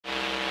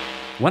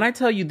When I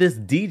tell you this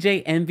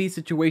DJ Envy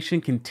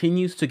situation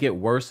continues to get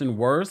worse and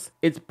worse,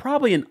 it's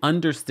probably an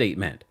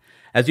understatement.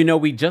 As you know,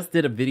 we just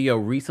did a video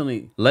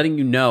recently letting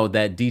you know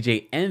that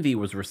DJ Envy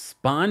was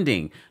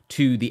responding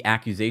to the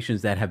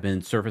accusations that have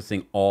been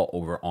surfacing all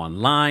over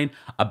online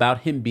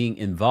about him being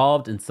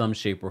involved in some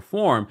shape or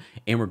form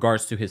in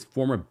regards to his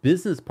former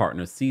business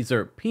partner,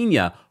 Cesar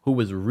Pina, who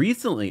was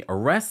recently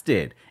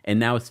arrested and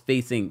now is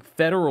facing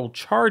federal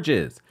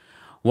charges.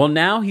 Well,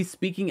 now he's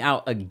speaking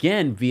out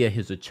again via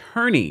his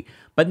attorney.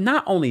 But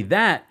not only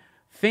that,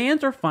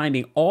 fans are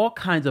finding all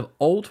kinds of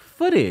old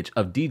footage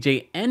of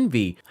DJ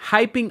Envy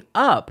hyping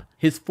up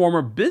his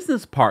former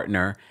business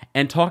partner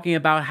and talking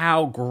about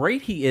how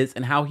great he is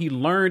and how he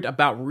learned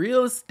about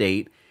real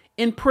estate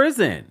in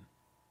prison.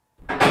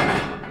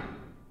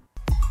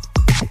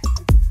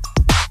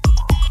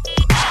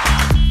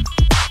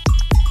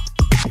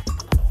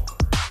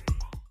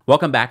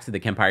 Welcome back to the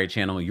Kempire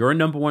channel, your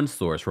 #1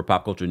 source for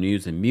pop culture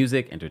news and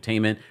music,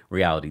 entertainment,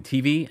 reality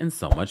TV, and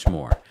so much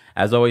more.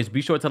 As always,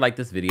 be sure to like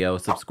this video,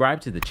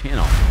 subscribe to the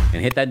channel,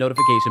 and hit that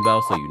notification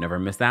bell so you never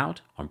miss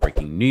out on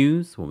breaking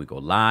news when we go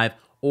live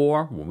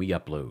or when we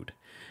upload.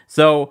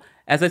 So,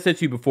 as I said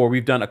to you before,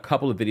 we've done a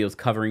couple of videos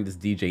covering this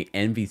DJ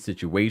Envy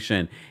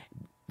situation.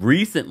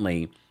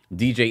 Recently,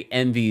 DJ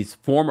Envy's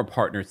former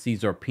partner,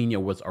 Cesar Pina,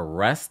 was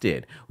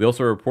arrested. We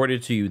also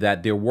reported to you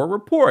that there were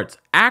reports,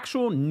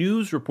 actual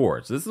news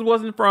reports. This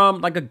wasn't from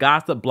like a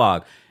gossip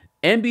blog.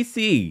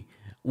 NBC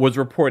was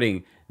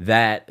reporting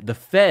that the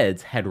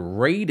feds had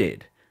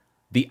raided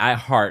the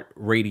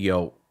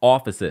iHeartRadio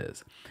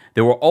offices.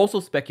 There were also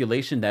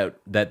speculation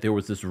that there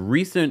was this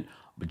recent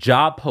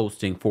job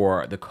posting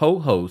for the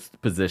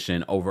co-host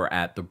position over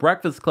at The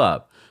Breakfast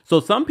Club. So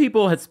some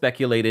people had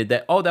speculated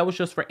that, oh, that was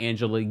just for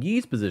Angela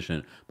Yee's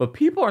position. But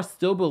people are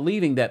still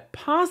believing that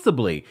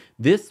possibly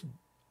this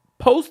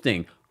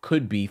posting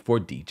could be for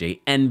DJ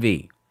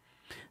Envy.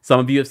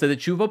 Some of you have said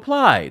that you've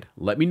applied.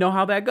 Let me know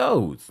how that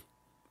goes.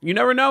 You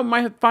never know,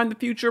 might find the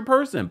future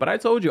person. But I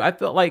told you, I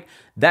felt like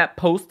that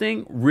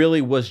posting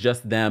really was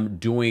just them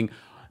doing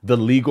the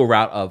legal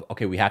route of,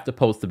 okay, we have to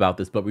post about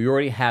this, but we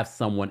already have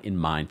someone in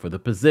mind for the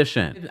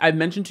position. I've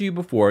mentioned to you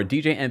before,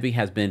 DJ Envy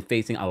has been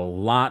facing a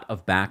lot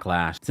of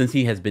backlash since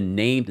he has been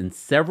named in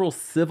several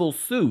civil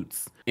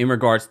suits in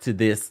regards to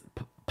this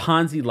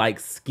Ponzi-like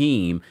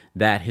scheme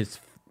that his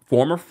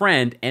former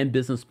friend and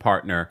business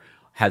partner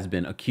has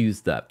been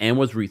accused of and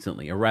was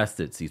recently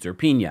arrested, Cesar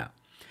Pina.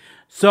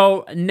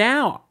 So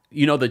now,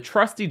 you know, the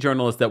trusty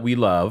journalist that we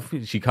love,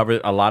 she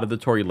covered a lot of the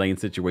Tory Lanez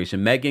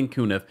situation, Megan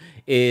Cuniff,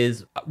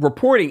 is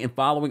reporting and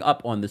following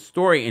up on this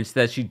story and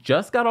says she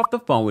just got off the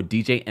phone with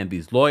DJ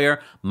Envy's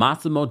lawyer,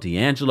 Massimo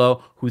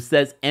D'Angelo, who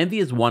says Envy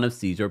is one of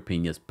Cesar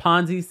Pina's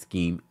Ponzi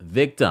scheme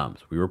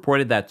victims. We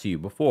reported that to you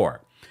before.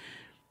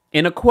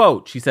 In a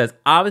quote, she says,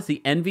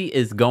 obviously Envy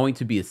is going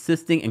to be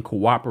assisting and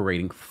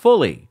cooperating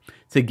fully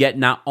to get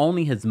not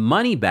only his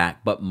money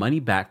back, but money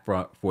back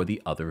for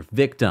the other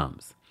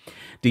victims.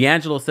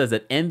 D'Angelo says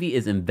that Envy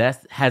has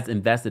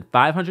invested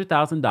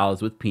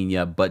 $500,000 with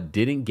Pina, but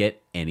didn't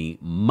get any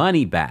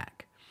money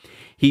back.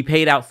 He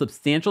paid out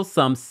substantial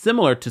sums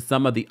similar to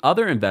some of the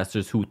other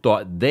investors who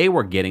thought they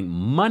were getting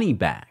money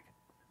back.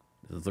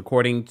 This is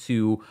according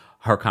to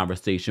her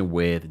conversation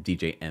with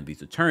DJ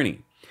Envy's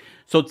attorney.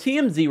 So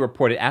TMZ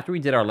reported after we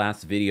did our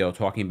last video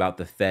talking about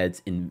the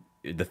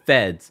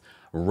feds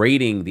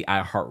raiding the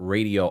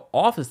iHeartRadio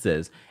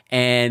offices,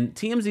 and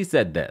TMZ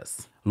said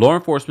this. Law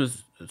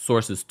enforcement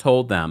sources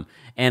told them,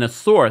 and a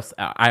source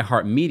at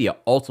iHeartMedia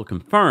also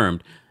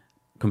confirmed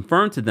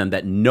to them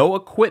that no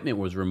equipment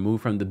was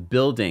removed from the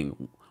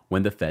building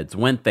when the feds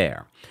went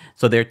there.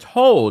 So they're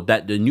told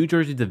that the New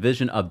Jersey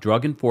Division of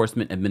Drug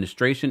Enforcement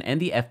Administration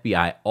and the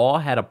FBI all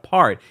had a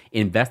part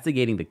in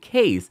investigating the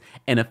case,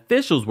 and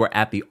officials were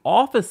at the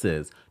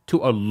offices to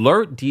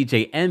alert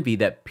DJ Envy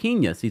that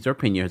Cesar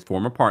Pina, his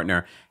former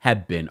partner,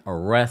 had been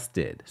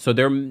arrested. So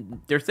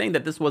they're saying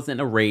that this wasn't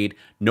a raid,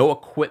 no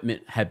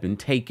equipment had been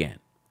taken.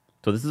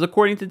 So this is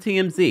according to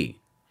TMZ.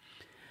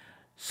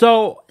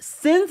 So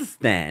since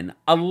then,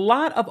 a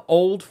lot of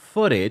old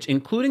footage,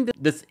 including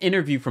this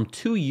interview from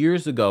 2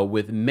 years ago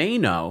with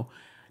VENMO,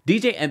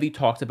 DJ Envy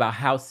talks about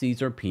how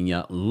Cesar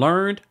Pina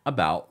learned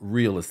about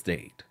real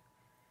estate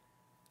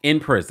in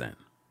prison.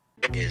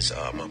 Is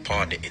my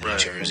partner in New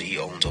Jersey. He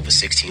owns over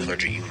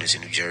 1,600 units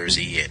in New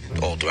Jersey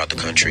and all throughout the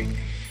country.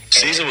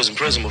 Cesar was in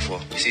prison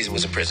before. Cesar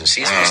was in prison.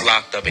 Cesar was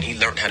locked up and he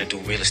learned how to do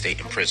real estate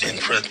in prison.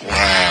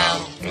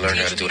 Wow. He learned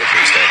how to do it in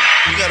prison.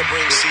 You gotta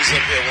bring Cesar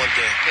up here one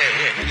day.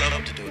 Yeah, he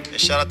loved to do it. And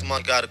shout out to my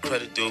guy, the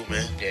credit dude,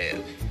 man. Yeah.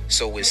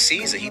 So with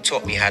Cesar, he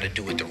taught me how to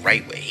do it the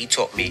right way. He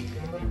taught me,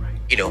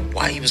 you know,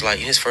 why he was like,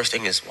 his first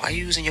thing is, why are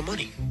you using your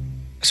money?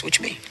 I said, what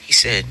you mean? He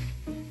said,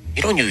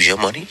 you don't use your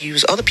money, you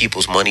use other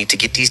people's money to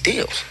get these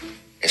deals.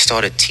 And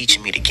started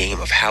teaching me the game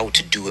of how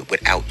to do it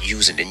without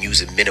using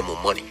minimal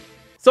money.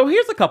 So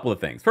here's a couple of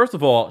things. First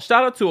of all,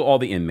 shout out to all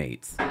the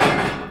inmates.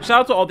 Shout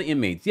out to all the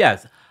inmates.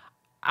 Yes,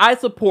 I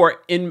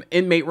support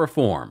inmate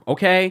reform,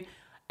 okay?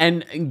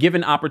 and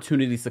given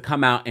opportunities to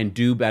come out and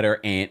do better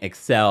and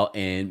excel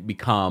and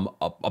become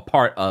a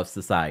part of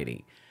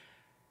society.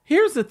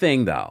 Here's the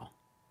thing, though.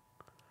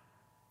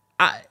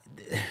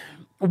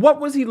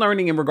 What was he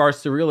learning in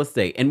regards to real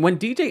estate? And when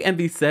DJ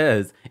Envy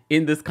says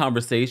in this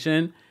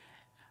conversation,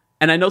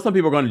 and I know some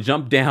people are going to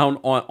jump down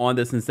on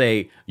this and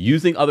say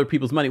using other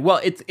people's money.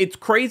 Well, it's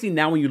crazy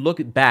now when you look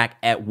back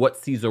at what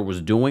Cesar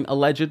was doing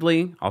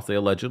allegedly. I'll say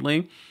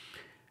allegedly.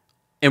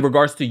 In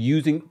regards to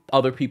using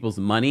other people's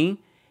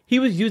money, he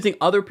was using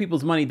other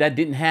people's money that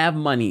didn't have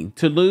money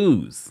to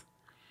lose.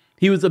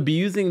 He was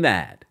abusing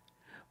that.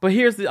 But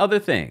here's the other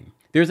thing.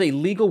 There's a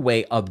legal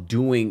way of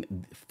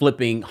doing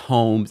flipping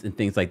homes and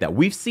things like that.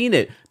 We've seen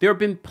it. There have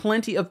been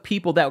plenty of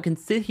people that can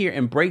sit here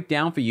and break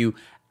down for you.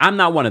 I'm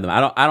not one of them.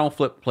 I don't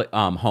flip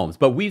homes,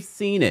 but we've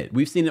seen it.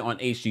 We've seen it on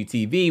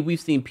HGTV. We've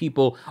seen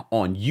people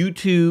on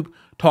YouTube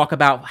talk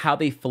about how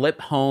they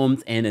flip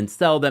homes and then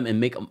sell them and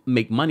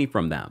make money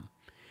from them.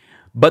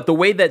 But the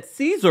way that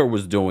Cesar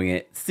was doing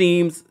it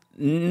seems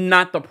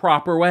not the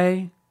proper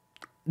way,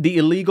 the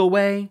illegal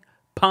way,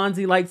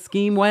 Ponzi-like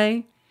scheme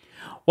way.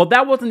 Well,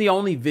 that wasn't the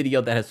only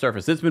video that has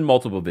surfaced. There's been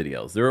multiple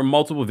videos. There are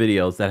multiple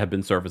videos that have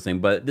been surfacing,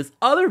 but this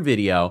other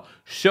video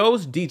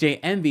shows DJ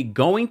Envy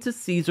going to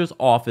Cesar's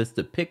office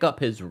to pick up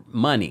his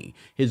money,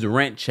 his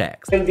rent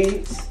checks.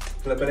 Envy,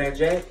 flipping that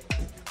jack.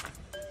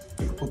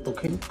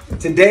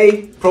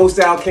 Today, Pro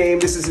Style came.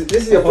 This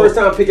is your first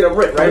time picking up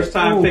rent, right? First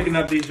time picking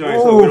up these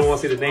joints, so we don't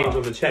want to see the names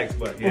on the checks,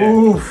 but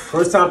yeah.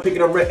 First time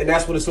picking up rent, and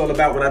that's what it's all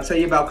about. When I tell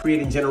you about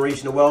creating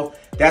generational wealth,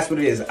 that's what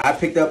it is. I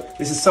picked up,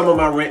 this is some of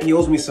my rent. He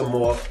owes me some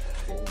more.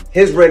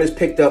 His rent is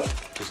picked up.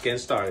 Just getting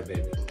started,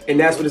 baby. And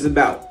that's what it's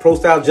about. Pro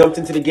Style jumped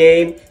into the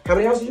game. How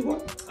many houses you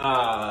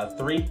bought?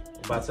 3.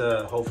 About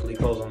to hopefully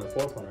close on the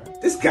 4th one,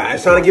 right? This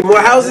guy's trying to get more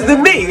houses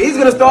than me. He's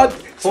going to start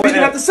speaking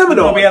at the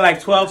seminar. We'll be at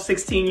like 12,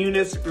 16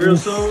 units real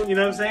soon. You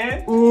know what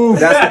I'm saying?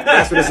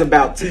 That's what it's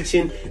about,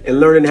 teaching and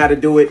learning how to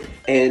do it.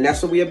 And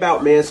that's what we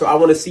about, man. So I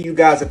want to see you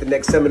guys at the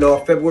next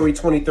seminar, February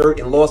 23rd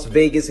in Las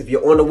Vegas. If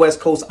you're on the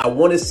West Coast, I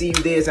want to see you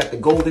there. It's at the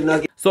Golden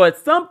Nugget. So at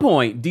some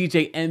point,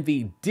 DJ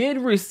Envy did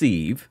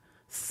receive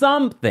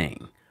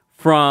something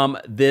from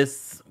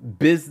this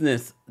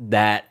business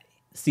that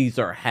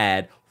Cesar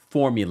had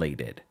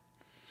formulated.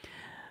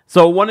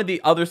 So one of the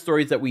other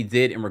stories that we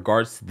did in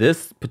regards to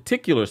this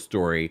particular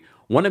story,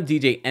 one of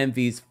DJ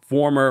Envy's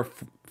former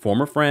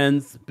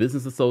friends,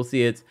 business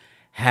associates,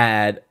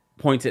 had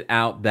pointed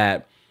out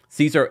that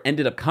Cesar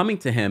ended up coming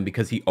to him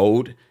because he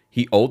owed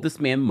this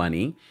man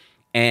money,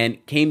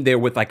 and came there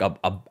with like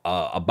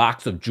a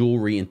box of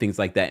jewelry and things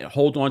like that.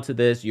 Hold on to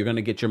this. You're going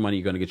to get your money.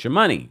 You're going to get your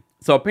money.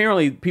 So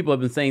apparently people have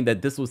been saying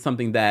that this was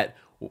something that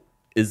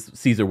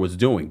Cesar was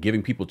doing,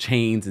 giving people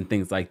chains and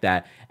things like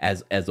that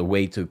as a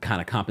way to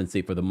kind of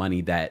compensate for the money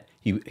that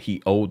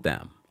he owed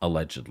them,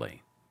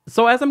 allegedly.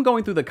 So as I'm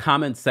going through the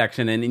comment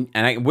section, and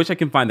I wish I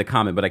can find the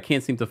comment, but I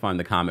can't seem to find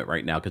the comment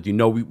right now because you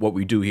know what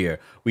we do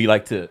here. We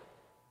like to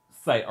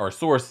cite our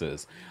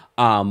sources.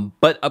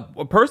 But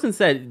a person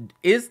said,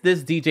 is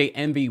this DJ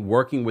Envy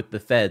working with the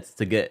feds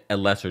to get a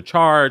lesser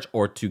charge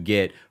or to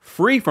get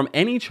free from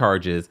any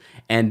charges?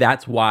 And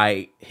that's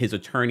why his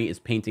attorney is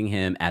painting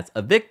him as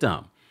a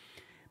victim.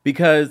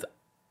 Because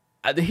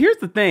here's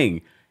the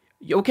thing.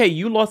 Okay,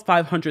 you lost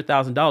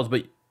 $500,000,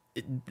 but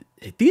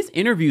these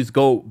interviews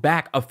go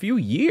back a few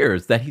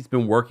years that he's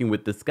been working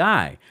with this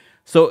guy.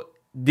 So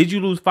did you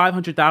lose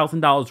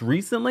 $500,000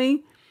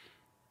 recently?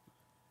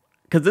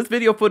 Because this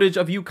video footage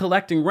of you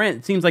collecting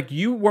rent seems like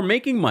you were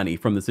making money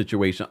from the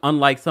situation,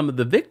 unlike some of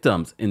the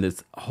victims in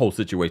this whole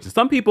situation.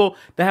 Some people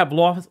that have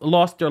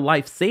lost their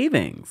life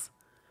savings.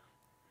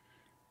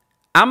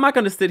 I'm not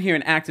going to sit here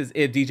and act as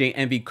if DJ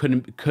Envy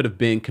could have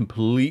been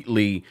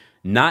completely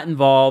not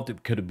involved.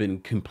 It could have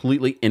been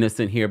completely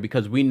innocent here,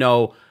 because we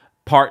know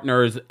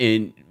partners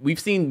we've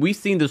seen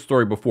this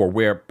story before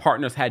where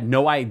partners had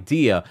no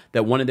idea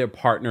that one of their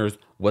partners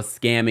was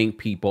scamming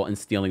people and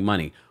stealing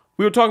money.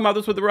 We were talking about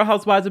this with the Real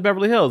Housewives of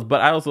Beverly Hills, but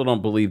I also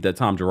don't believe that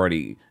Tom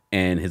Girardi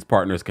and his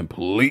partners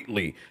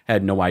completely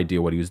had no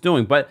idea what he was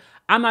doing. But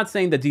I'm not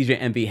saying that DJ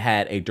Envy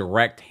had a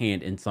direct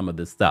hand in some of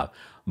this stuff.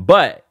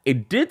 But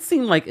it did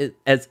seem like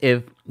as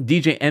if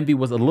DJ Envy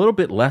was a little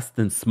bit less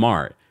than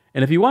smart.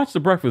 And if you watch The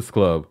Breakfast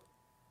Club,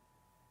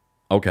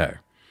 okay.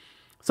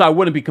 So I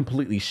wouldn't be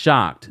completely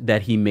shocked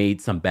that he made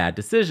some bad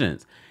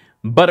decisions.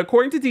 But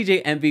according to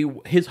DJ Envy,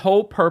 his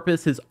whole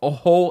purpose, his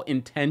whole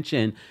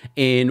intention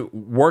in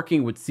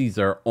working with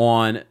Cesar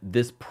on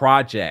this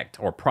project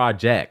or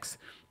projects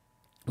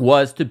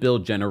was to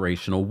build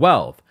generational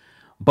wealth.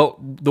 But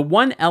the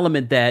one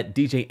element that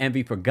DJ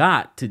Envy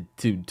forgot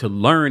to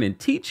learn and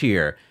teach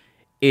here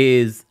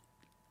is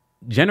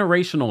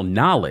generational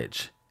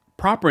knowledge,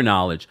 proper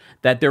knowledge,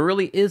 that there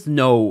really is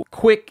no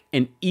quick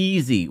and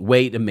easy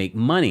way to make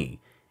money,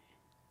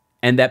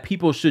 and that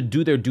people should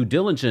do their due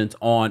diligence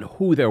on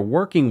who they're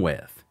working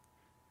with.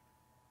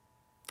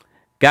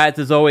 Guys,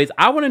 as always,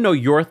 I want to know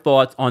your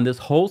thoughts on this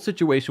whole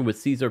situation with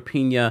Cesar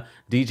Pina,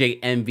 DJ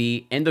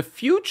Envy, and the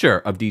future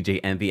of DJ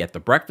Envy at The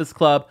Breakfast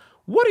Club.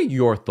 What are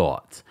your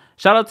thoughts?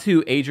 Shout out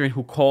to Adrian,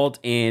 who called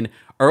in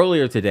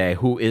earlier today,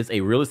 who is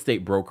a real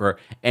estate broker,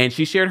 and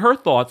she shared her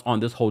thoughts on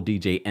this whole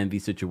DJ Envy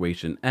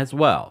situation as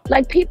well.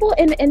 Like people,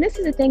 and this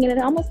is the thing, and it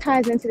almost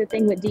ties into the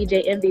thing with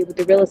DJ Envy with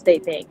the real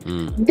estate thing.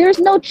 There's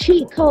no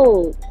cheat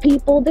code,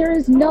 people. There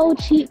is no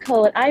cheat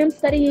code. I am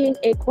studying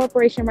a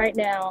corporation right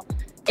now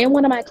in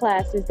one of my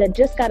classes that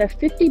just got a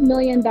 $50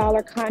 million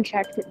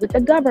contract with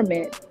the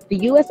government, the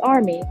U.S.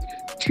 Army,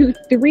 to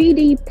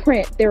 3D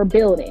print their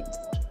buildings.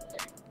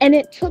 And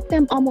it took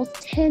them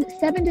almost 7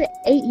 to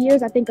 8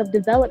 years, I think, of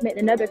development,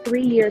 another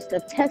 3 years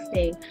of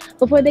testing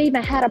before they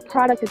even had a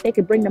product that they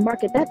could bring to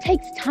market. That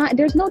takes time.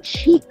 There's no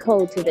cheat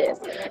code to this.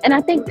 And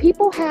I think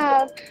people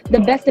have the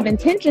best of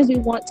intentions. We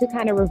want to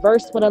kind of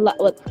reverse what a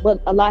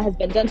lot has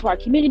been done to our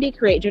community,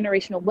 create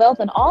generational wealth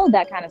and all of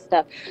that kind of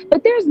stuff.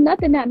 But there's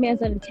nothing that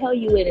man's going to tell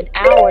you in an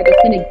hour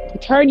that's going to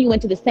turn you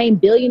into the same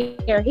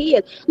billionaire he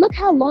is. Look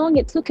how long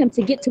it took him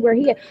to get to where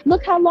he is.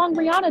 Look how long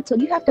Rihanna took.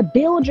 You have to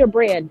build your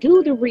brand,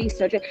 do the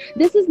research.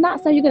 This is not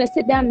something you're going to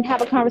sit down and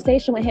have a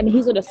conversation with him and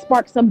he's going to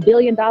spark some $1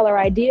 billion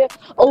idea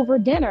over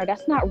dinner.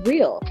 That's not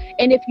real.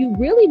 And if you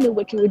really knew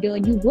what you were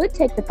doing, you would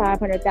take the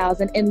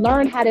 $500,000 and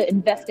learn how to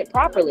invest it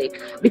properly.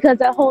 Because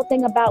that whole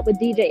thing about with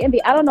DJ Envy,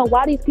 I don't know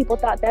why these people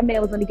thought that man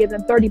was going to give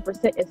them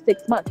 30% in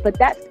 6 months, but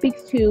that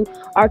speaks to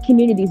our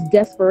community's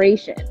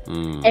desperation.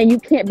 And you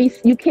can't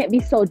be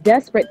so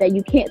desperate that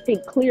you can't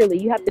think clearly.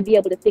 You have to be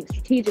able to think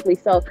strategically.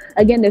 So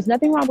again, there's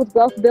nothing wrong with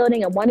wealth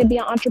building and wanting to be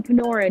an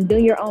entrepreneur and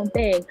doing your own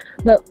thing,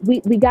 but we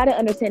got to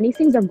understand these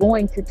things are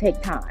going to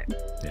take time.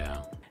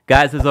 Yeah.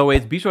 Guys, as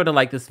always, be sure to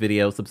like this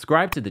video,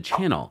 subscribe to the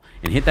channel,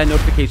 and hit that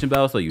notification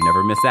bell so you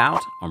never miss out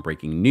on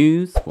breaking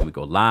news when we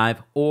go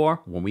live or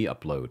when we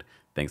upload.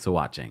 Thanks for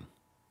watching.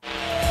 You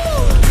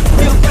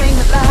bring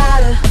the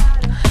lighter,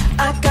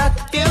 I got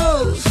the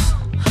fuse.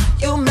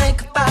 You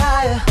make a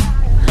fire,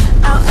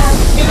 I'll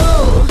ask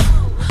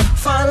you.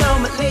 Follow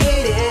me.